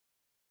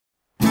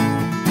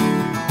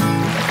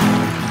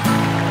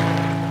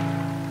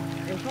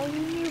whole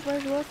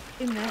universe was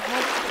in a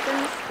hot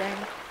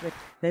stand with.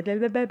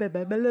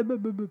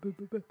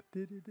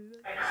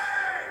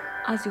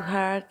 As you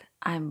heard,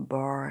 I'm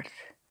bored.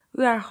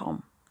 We are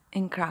home,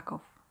 in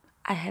Krakow.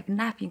 I have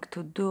nothing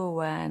to do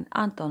when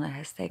Anton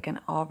has taken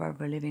over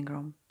the living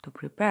room to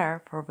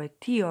prepare for the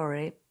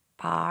theory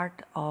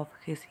part of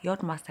his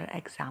Yachtmaster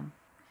exam.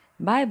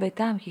 By the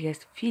time he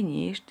has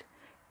finished,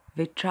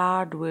 the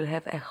chart will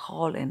have a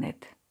hole in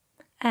it,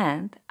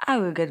 and I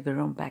will get the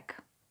room back.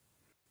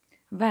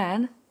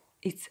 Then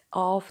it's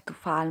off to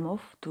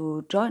Falmouth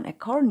to join a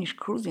Cornish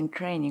cruising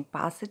training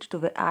passage to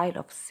the Isle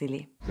of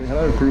Scilly. Say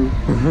hello, crew.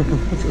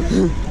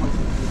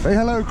 Say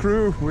hello,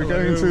 crew. We're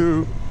going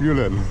to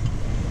Yulin.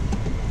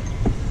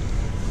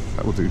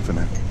 That will do for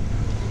now.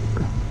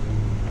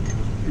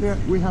 Yeah,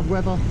 we have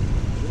weather.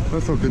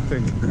 That's a good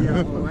thing.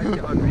 Yeah,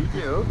 on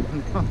video.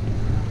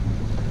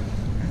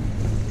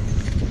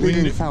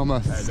 Leaving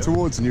Falmouth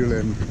towards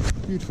Newlyn.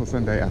 Beautiful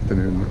Sunday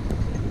afternoon.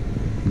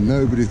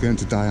 Nobody's going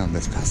to die on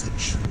this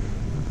passage.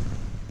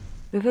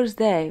 The first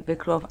day, the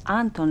crew of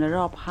Anton,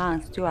 Rob,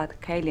 Hans, Stuart,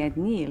 Kaylee and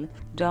Neil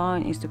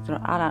join instructor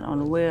Alan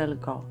on Will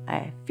Go,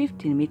 a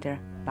 15-meter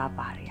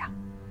Bavaria.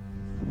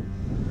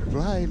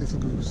 Fly, little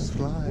goose,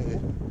 fly.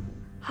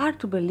 Hard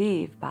to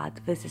believe, but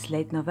this is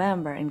late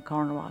November in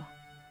Cornwall.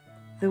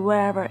 The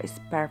weather is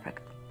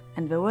perfect,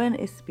 and the wind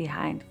is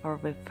behind for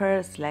the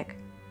first leg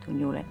to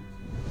Newlyn.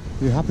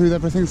 You happy with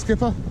everything,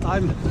 Skipper?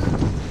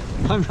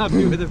 I'm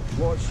happy with it.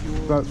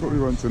 That's what we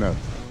want to know.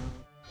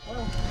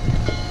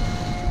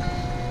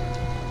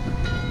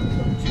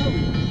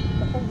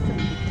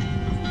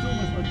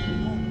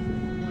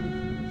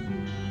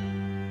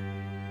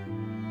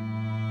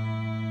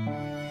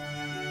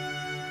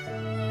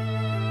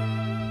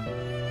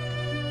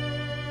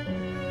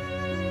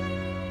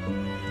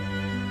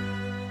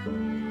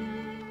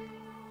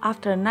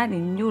 After a night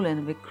in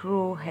Newlyn, the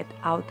crew head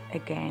out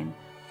again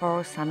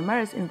for St.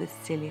 Mary's in the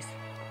Scillies.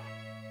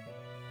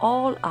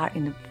 All are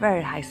in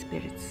very high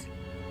spirits.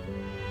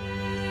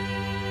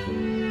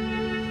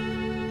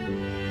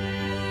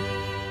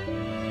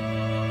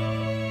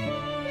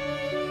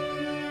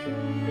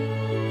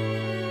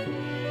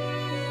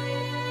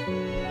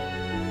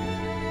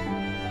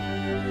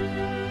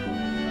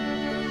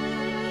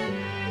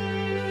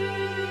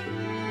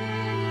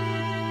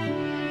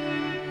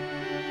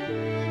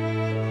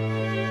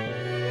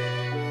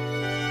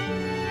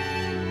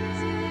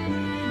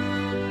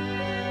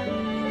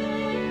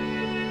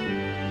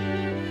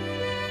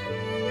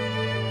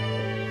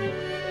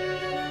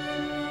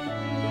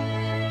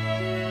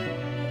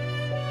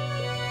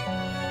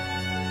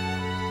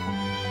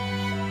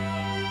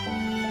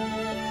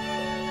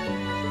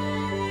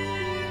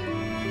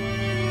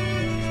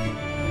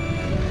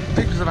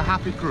 Pictures of a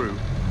happy crew.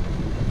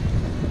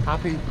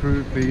 Happy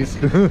crew, please.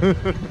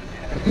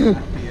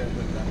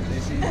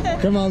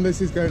 Come on,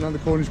 this is going on the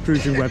Cornish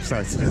Cruising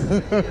website.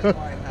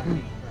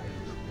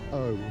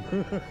 Oh.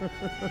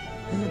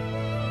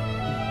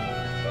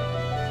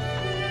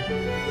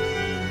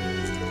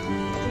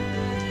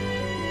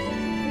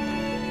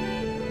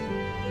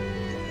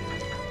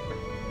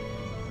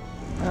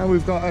 And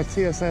we've got a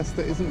TSS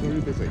that isn't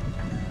very busy.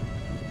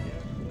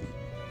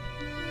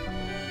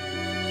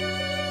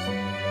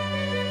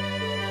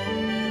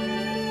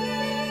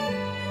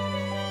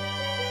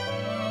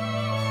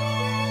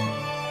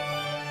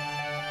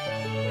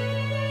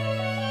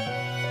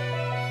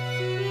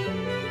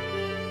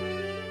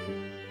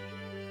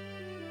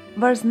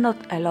 There's not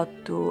a lot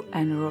to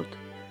en route.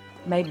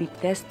 Maybe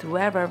test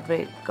whether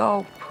the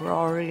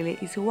GoPro really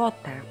is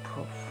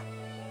waterproof.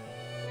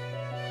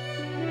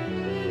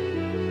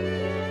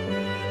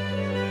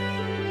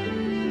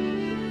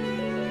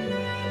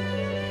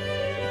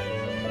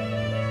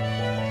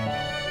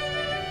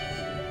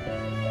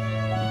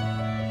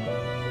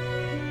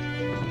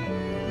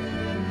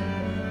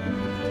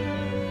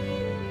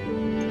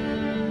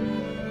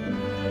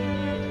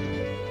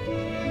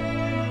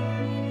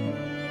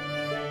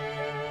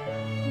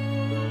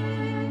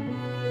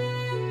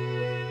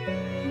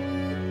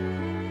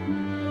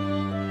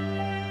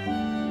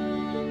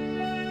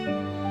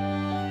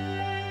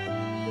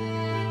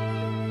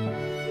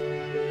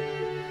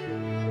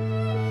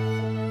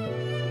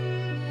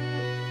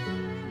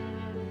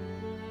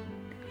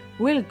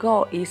 Will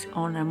Go is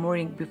on a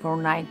mooring before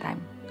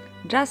nighttime,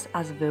 just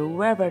as the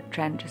weather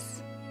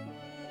changes.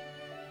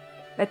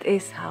 That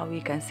is how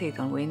we can see it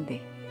on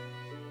windy.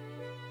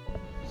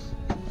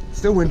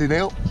 Still windy,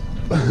 Neil.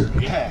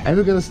 Yeah.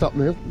 Ever gonna stop,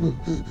 Neil?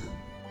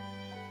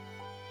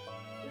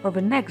 For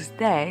the next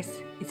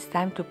days, it's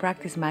time to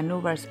practice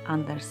maneuvers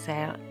under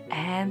sail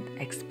and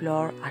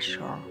explore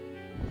ashore.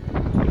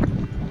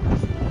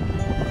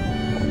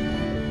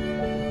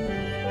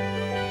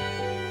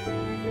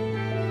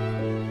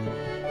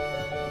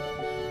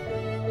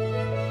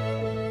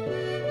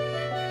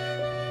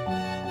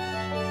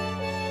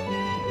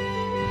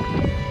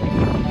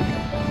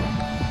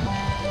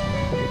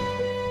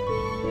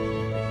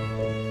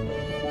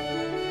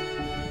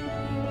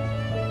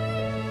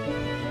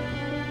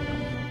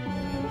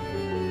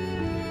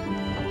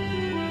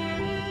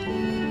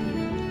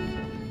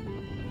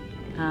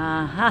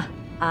 Aha!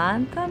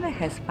 Anthony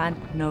has found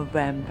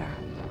November.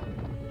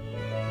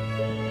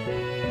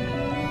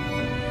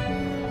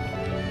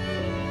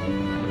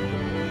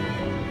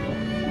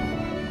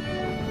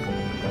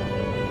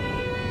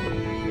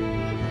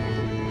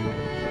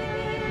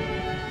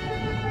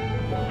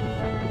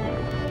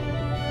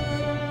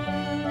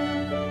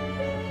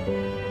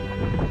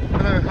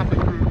 Hello, happy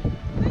cruise.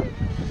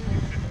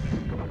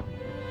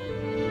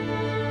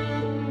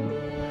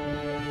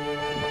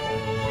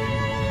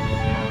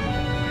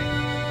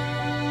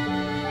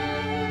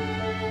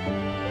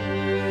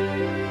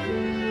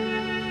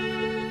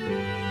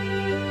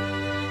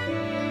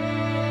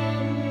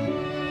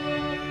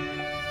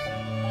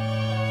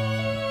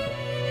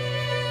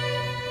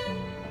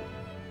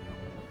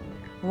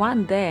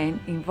 One day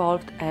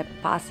involved a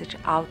passage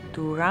out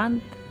to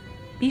round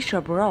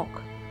Bishop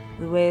Rock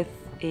with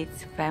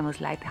its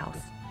famous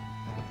lighthouse.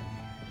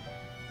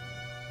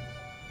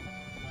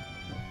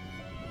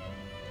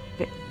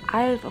 The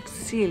Isles of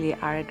Scilly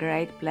are a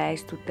great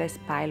place to test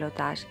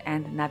pilotage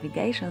and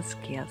navigation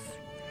skills.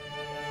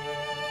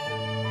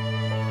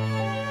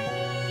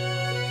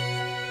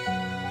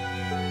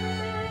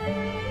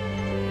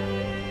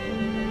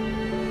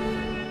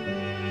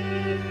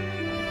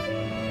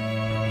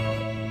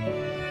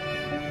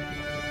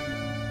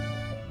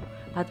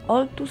 But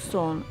all too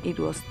soon it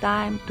was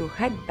time to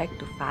head back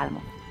to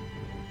Falmouth.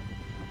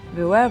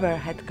 The weather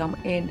had come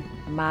in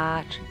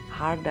much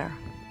harder,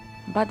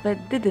 but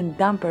that didn't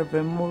dampen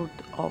the mood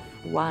of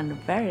one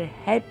very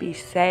happy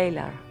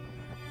sailor.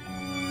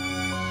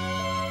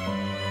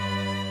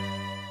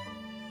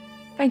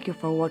 Thank you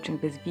for watching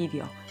this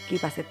video.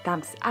 Give us a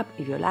thumbs up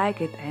if you like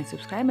it and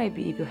subscribe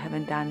maybe if you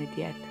haven't done it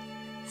yet.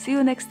 See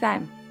you next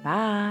time.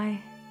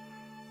 Bye!